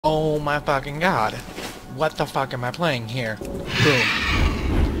Oh my fucking god. What the fuck am I playing here? Boom.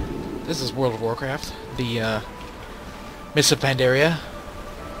 This is World of Warcraft. The, Mists of Pandaria.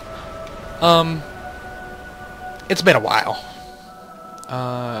 It's been a while.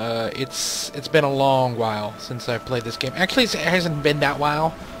 It's been a long while since I've played this game. Actually, it hasn't been that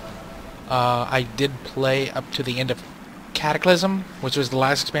while. I did play up to the end of Cataclysm, which was the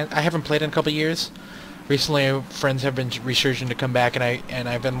last expansion. I haven't played in a couple of years. Recently, friends have been researching to come back, and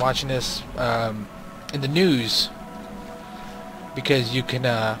I've been watching this in the news because you can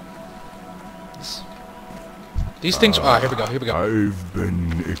these things. Oh, here we go. Here we go. I've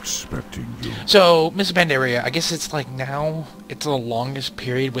been expecting you. So, Mists of Pandaria, I guess it's like now it's the longest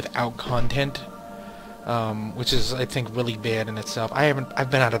period without content, which is I think really bad in itself.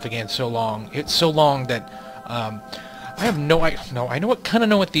 I've been out of the game so long. It's so long that I have no I kind of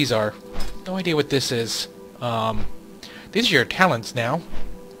know what these are. No idea what this is. These are your talents now.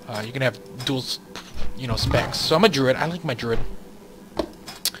 You can have dual, specs. So I'm a druid. I like my druid.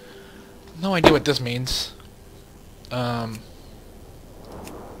 No idea what this means. Yeah.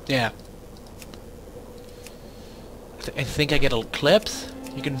 I think I get a clips.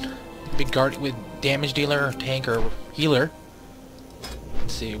 You can be guard with damage dealer, or tank, or healer.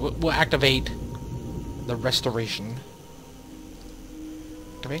 Let's see. We'll activate the restoration.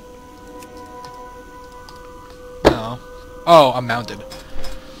 Activate. No. Oh, I'm mounted.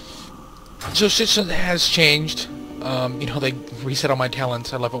 So shit has changed. They reset all my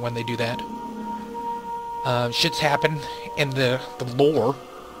talents. I love it when they do that. Shit's happened in the lore.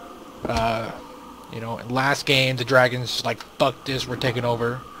 In last game, the dragons like, fuck this, we're taking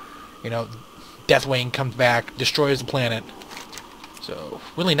over. Deathwing comes back, destroys the planet. So,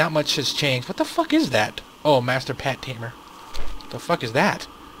 really not much has changed. What the fuck is that? Oh, Master Pat Tamer. What the fuck is that?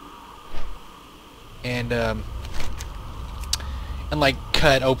 And like,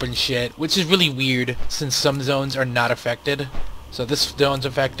 cut open shit, which is really weird, since some zones are not affected. So this zone's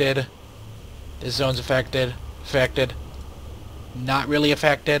affected. This zone's affected. Affected. Not really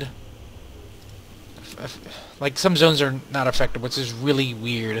affected. Like, some zones are not affected, which is really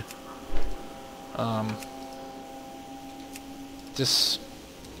weird. It's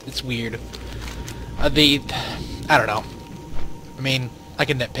weird. I don't know. I mean, I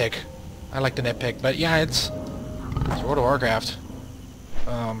can nitpick. I like to nitpick, but yeah, it's World of Warcraft.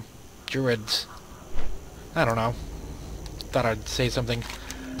 Druids. I don't know. Thought I'd say something.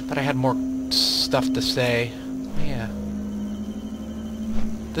 Thought I had more stuff to say. Yeah.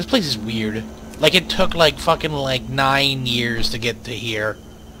 This place is weird. Like, it took, like, fucking, 9 years to get to here.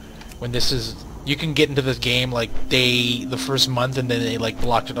 When this is... You can get into this game, like, the first month, and then they, like,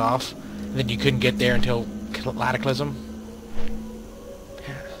 blocked it off. And then you couldn't get there until Cataclysm.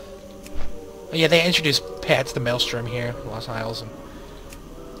 Yeah. Oh, yeah, they introduced pets, the Maelstrom here, Lost Isles, and...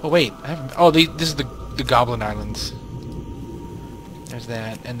 Oh, wait, I haven't... Oh, this is the Goblin Islands. There's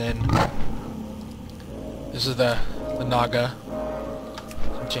that, and then... This is the Naga.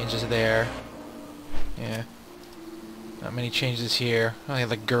 Some changes there. Yeah. Not many changes here. Oh, yeah,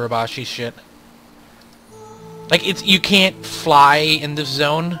 like Gurabashi shit. Like, you can't fly in this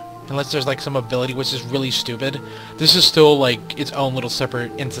zone unless there's, like, some ability, which is really stupid. This is still, like, its own little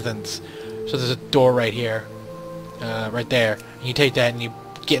separate instance. So there's a door right here. Right there. And you take that and you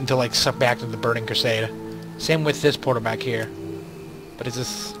get into, like, suck back to the Burning Crusade. Same with this portal back here. But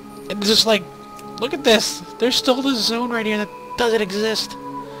it's just like, look at this. There's still this zone right here that doesn't exist.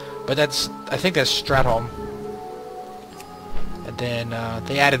 But I think that's Stratholm. And then,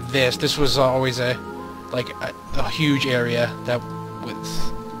 they added this. This was always a huge area that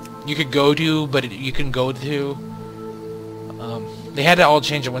you could go to, but you can go to. They had to all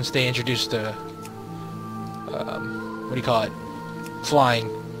change it once they introduced the, what do you call it?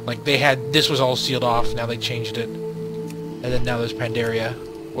 Flying. Like, this was all sealed off, now they changed it. And then now there's Pandaria.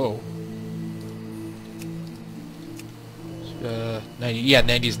 Whoa. 90, yeah,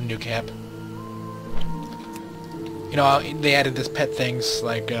 90 is the new cap. They added this pet things,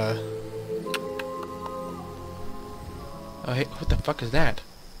 like, oh, hey, what the fuck is that?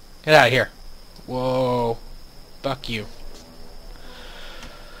 Get out of here. Whoa. Fuck you.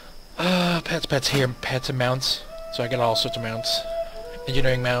 Pets here. Pets and mounts. So I get all sorts of mounts.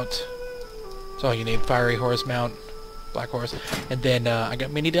 Engineering mount. That's all you need. Fiery horse mount. Black horse. And then, I got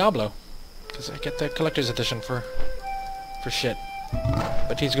Mini Diablo. Because I get the collector's edition for shit.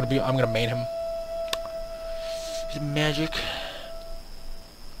 But he's gonna be... I'm gonna main him. He's magic.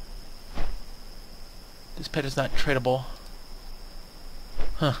 This pet is not tradable.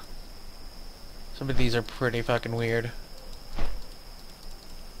 Huh. Some of these are pretty fucking weird.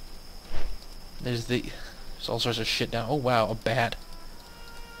 There's all sorts of shit now. Oh wow, a bat.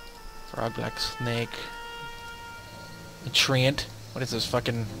 Frog, black snake. A treant. What is this,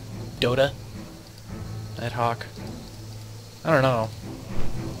 fucking Dota? Nighthawk. I don't know.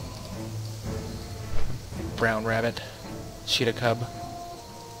 Brown rabbit. Cheetah cub.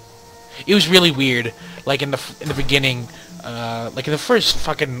 It was really weird. Like in the beginning, like in the first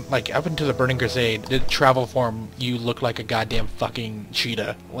fucking, like up into the Burning Crusade, the travel form, you look like a goddamn fucking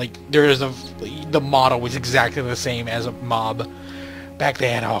cheetah. Like the model was exactly the same as a mob back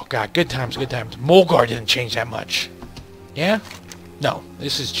then. Oh god, good times, good times. Mulgar didn't change that much. Yeah? No,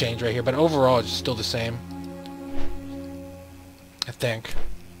 this has changed right here, but overall it's still the same. I think.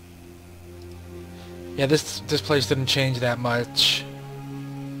 Yeah, this place didn't change that much.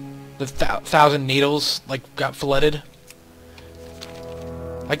 The 1,000 needles, like, got flooded.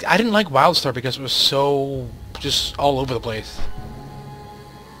 Like, I didn't like Wildstar because it was so just all over the place.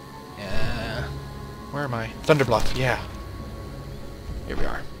 Yeah. Where am I? Thunderbluff, yeah. Here we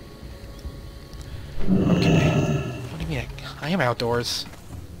are. Okay. What do you mean? I am outdoors.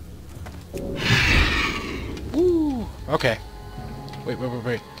 Woo! Okay.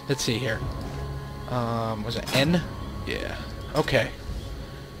 Wait. Let's see here. Was it N? Yeah. Okay.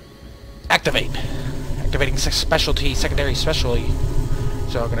 Activate. Activating specialty, secondary specialty.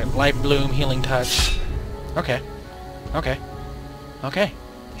 So I'm gonna Life Bloom, Healing Touch. Okay. Okay. Okay.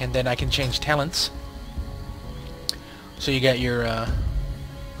 And then I can change talents. So you got your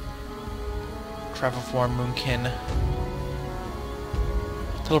Travel Form, Moonkin.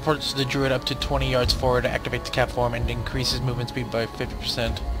 Teleports the druid up to 20 yards forward to activate the cap form and increases movement speed by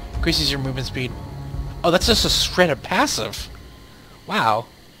 50%. Increases your movement speed. Oh, that's just a straight up passive. Wow.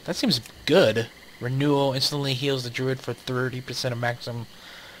 That seems good. Renewal instantly heals the druid for 30% of maximum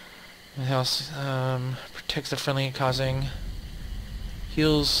health. Protects the friendly, causing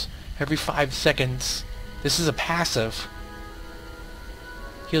heals every 5 seconds. This is a passive.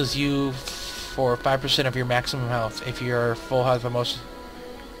 Heals you for 5% of your maximum health if you're full health of most.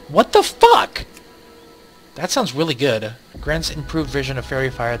 What the fuck? That sounds really good. Grants improved vision of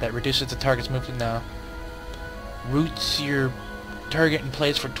fairy fire that reduces the target's movement now. Roots your target in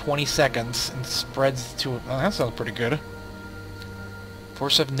place for 20 seconds and spreads to... Oh, that sounds pretty good.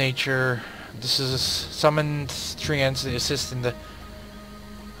 Force of Nature. This is summoned treants to assist in the...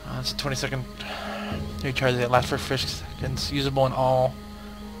 it's a 20-second recharge that lasts for 5 seconds. Usable in all.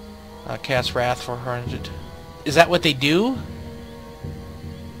 Cast Wrath for 400. Is that what they do?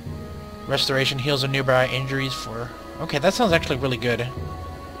 Restoration heals of nearby injuries for... Okay, that sounds actually really good.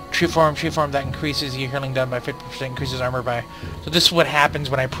 Tree form that increases your healing done by 50%, increases armor by... So this is what happens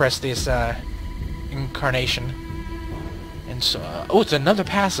when I press this incarnation. And so... oh, it's another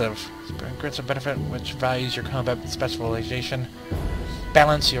passive. Grants a benefit which values your combat specialization.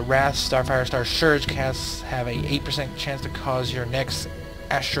 Balance your Wrath, Starfire, Star Surge casts have a 8% chance to cause your next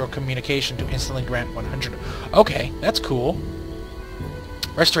astral communication to instantly grant 100. Okay, that's cool.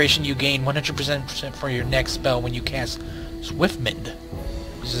 Restoration, you gain 100% for your next spell when you cast Swiftmend.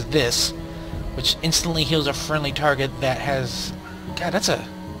 Which is this, which instantly heals a friendly target that has... God, that's a...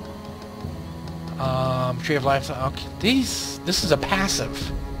 Tree of Life... Okay, this is a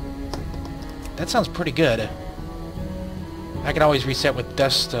passive. That sounds pretty good. I can always reset with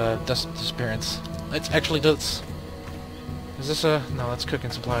Dust Disappearance. Let's actually do this. Is this a... No, that's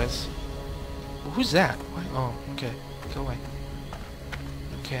cooking supplies. Well, who's that? What? Oh, okay. Go away.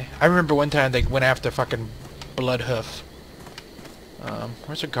 Okay. I remember one time they went after fucking Bloodhoof.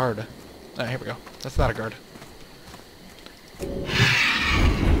 Where's a guard? Ah, here we go. That's not a guard.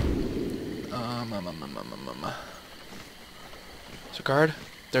 There's a guard?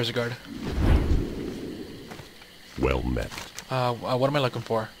 There's a guard. Well met. What am I looking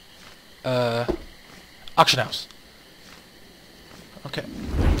for? Auction house. Okay.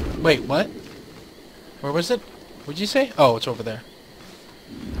 Wait, what? Where was it? What'd you say? Oh, it's over there.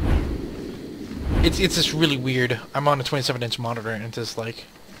 It's just really weird. I'm on a 27-inch monitor, and it's just like...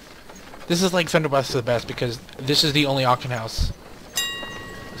 This is like Thunderblast to the best, because this is the only auction house.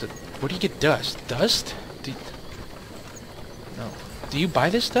 Where do you get dust? Dust? No. Do you buy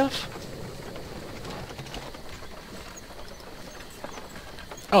this stuff?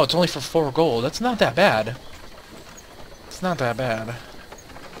 Oh, it's only for 4 gold. That's not that bad. It's not that bad.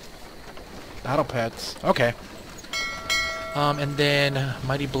 Battle pets. Okay. And then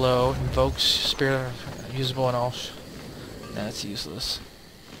Mighty Blow invokes Spirit usable in all. Nah, that's useless.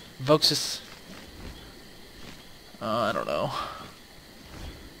 Invokes this. I don't know.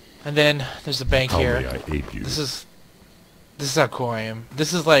 And then there's the bank here. How may I aid you? This is how cool I am.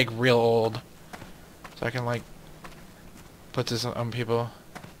 This is like real old, so I can like put this on people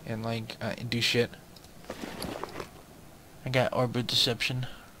and like do shit. I got Orb of Deception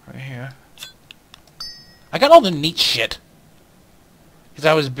Right here. I got all the neat shit. Because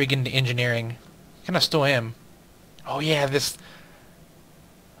I was big into engineering. Kinda still am. Oh yeah, this...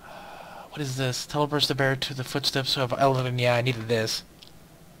 what is this? Teleports the bear to the footsteps of Eldon. Yeah, I needed this.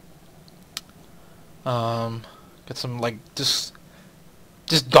 Got some, like, just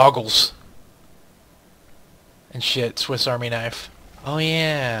goggles. And shit. Swiss Army knife. Oh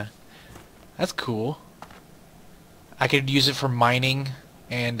yeah. That's cool. I could use it for mining,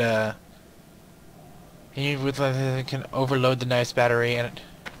 and can overload the knife's battery and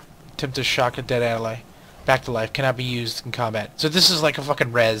attempt to shock a dead ally back to life. Cannot be used in combat. So this is like a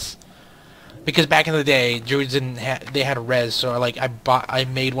fucking res. Because back in the day, druids didn't they had a res, so like I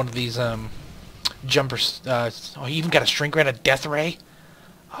made one of these jumpers. Oh, you even got a shrink ray and a death ray.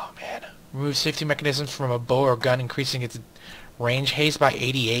 Oh man, remove safety mechanisms from a bow or gun, increasing its range haste by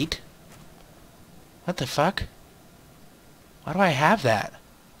 88. What the fuck? Why do I have that?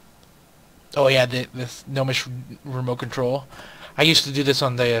 Oh yeah, this gnomish remote control. I used to do this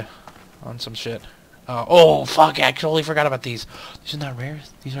on some shit. Oh fuck! I totally forgot about these. These are not rare.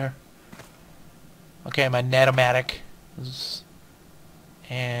 These are. Okay, my Netomatic.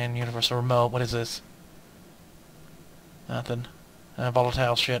 And universal remote. What is this? Nothing.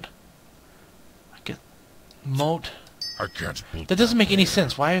 Volatile shit. I get moat. I can't. That doesn't make any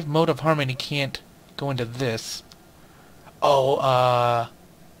sense. Why mode of harmony can't go into this? Oh,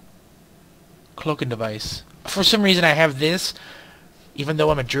 cloaking device. For some reason, I have this, even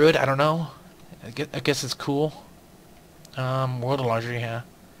though I'm a druid. I don't know. I guess it's cool. World of Laundry, yeah.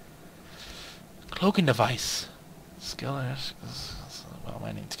 Cloaking device. Skill well,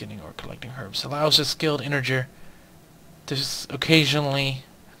 mining, skinning, or collecting herbs allows a skilled integer to occasionally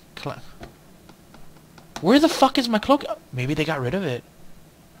collect. Where the fuck is my cloak? Maybe they got rid of it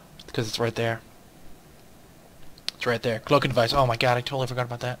because it's right there. It's right there. Cloaking device. Oh my god, I totally forgot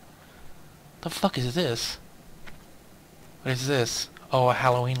about that. The fuck is this? What is this? Oh, a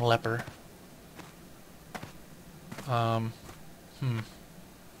Halloween leper. My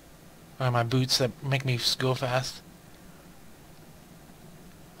boots that make me go fast.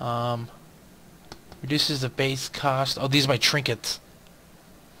 Reduces the base cost. Oh, these are my trinkets.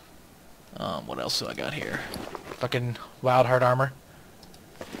 What else do I got here? Fucking wild heart armor.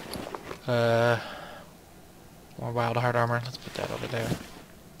 More wild heart armor. Let's put that over there.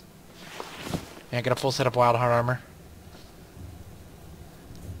 Yeah, I got a full set of wild heart armor.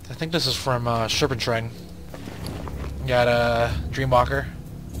 I think this is from Serpentine. Got a Dreamwalker.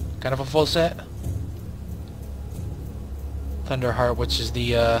 Kind of a full set. Thunderheart, which is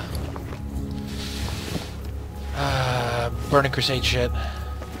the Burning Crusade shit.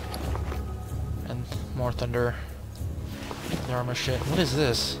 And more thunder armor shit. What is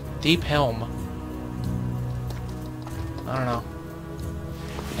this? Deep Helm. I don't know.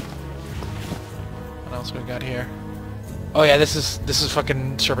 What else we got here? Oh yeah, this is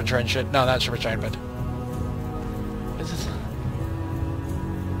fucking Serpentine shit. No, not Serpentine, but what is this?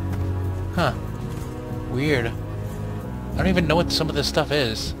 Huh. Weird. I don't even know what some of this stuff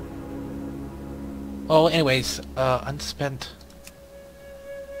is. Oh, anyways, unspent.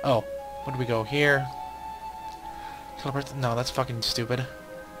 Oh, where do we go? Here. No, that's fucking stupid.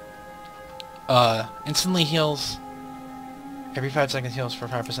 Instantly heals. Every 5 seconds heals for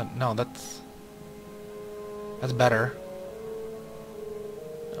 5%. No, that's better.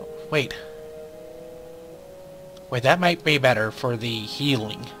 Oh, wait. Wait, that might be better for the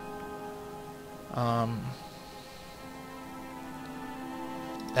healing.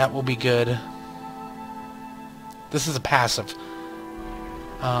 That will be good. This is a passive.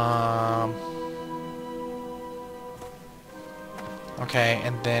 Okay,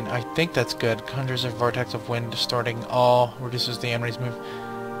 and then I think that's good. Conjures a vortex of wind, distorting all, reduces the enemy's move.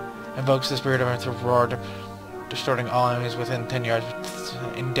 Invokes the spirit of earth of roar, distorting all enemies within 10 yards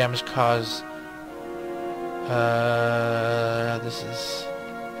in damage cause. This is...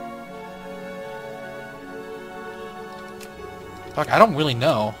 Fuck, I don't really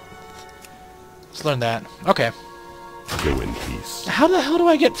know. Let's learn that. Okay. Go in peace. How the hell do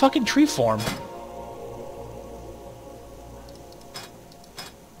I get fucking tree form?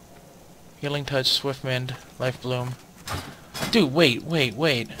 Healing touch, swift mend, life bloom. Dude, wait.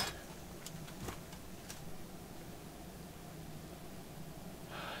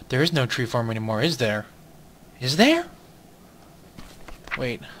 There is no tree form anymore, is there? Is there?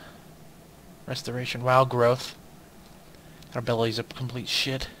 Wait. Restoration, wild growth. Our ability's a complete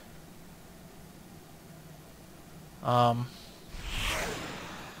shit. The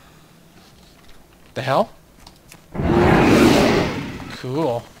hell?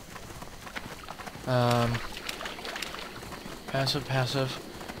 Cool. Passive.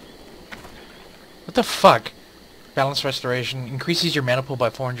 What the fuck? Balance restoration. Increases your mana pool by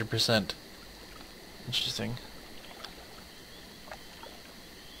 400%. Interesting.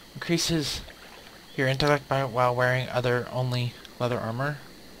 Increases your intellect by while wearing only leather armor.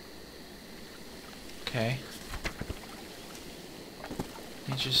 Okay.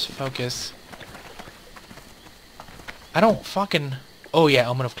 You just focus. I don't fucking... Oh yeah,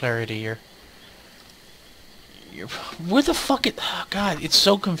 Element of Clarity here. Where the fuck it... Oh god, it's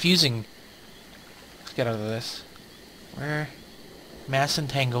so confusing. Let's get out of this. Where? Mass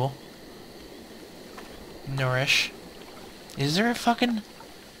Entangle. Nourish. Is there a fucking...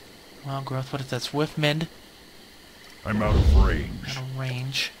 Wild Growth, what is that? Swift Mend? I'm out of range. Out of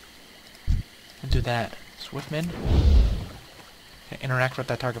range. I'll do that. Swift Mend? Can interact with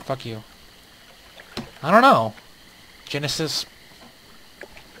that target. Fuck you. I don't know. Genesis...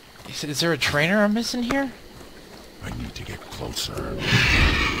 Is there a trainer I'm missing here? I need to get closer.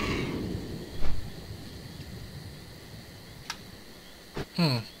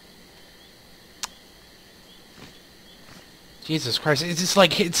 Jesus Christ, it's just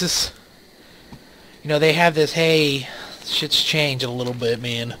like, it's just... You know, they have this, hey, shit's changed a little bit,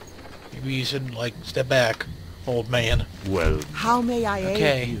 man. Maybe you should, like, step back, old man. Well, How may I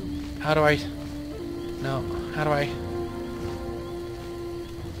aid you? How do I... No, how do I...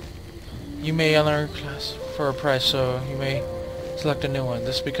 You may unlearn class for a price, so you may select a new one.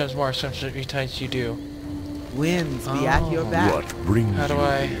 This becomes more expensive every time you do. Winds be at your back. what brings How do you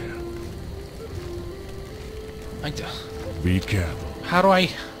I... here? Be careful. How do I...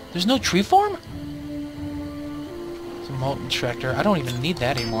 There's no tree form? It's a molten tractor. I don't even need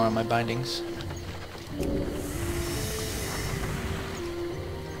that anymore on my bindings.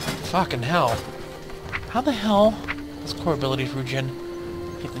 Fucking hell. How the hell... That's core ability for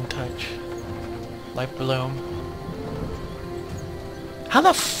Regen. Get in touch. Light Bloom. How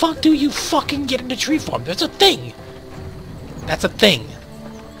the fuck do you fucking get into tree form? There's a thing! That's a thing.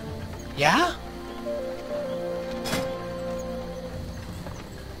 Yeah?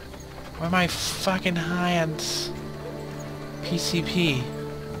 Why am I fucking high on PCP?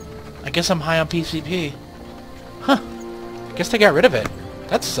 I guess I'm high on PCP. Huh. I guess they got rid of it.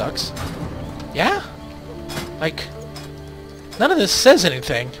 That sucks. Yeah? Like, none of this says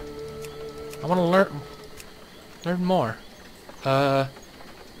anything. I want to learn more.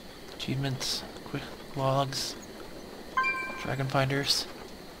 Achievements, quick logs, dragon finders.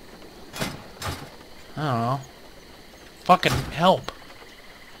 I don't know. Fucking help.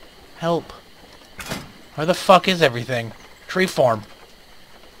 Help. Where the fuck is everything? Tree form.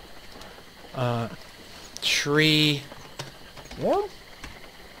 Tree form?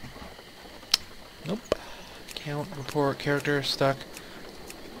 Nope. Count, report, character, stuck.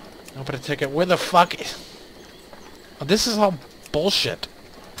 Open a ticket. Where the fuck is... Oh, this is all bullshit.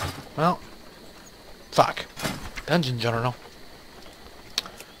 Well. Fuck. Dungeon General.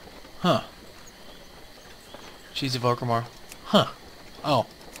 Huh. Cheesy Volcramore. Huh. Oh.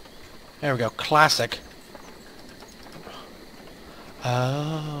 There we go. Classic.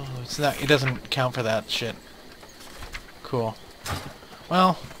 Oh. It's not... It doesn't count for that shit. Cool.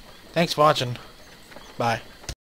 Well. Thanks for watching. Bye.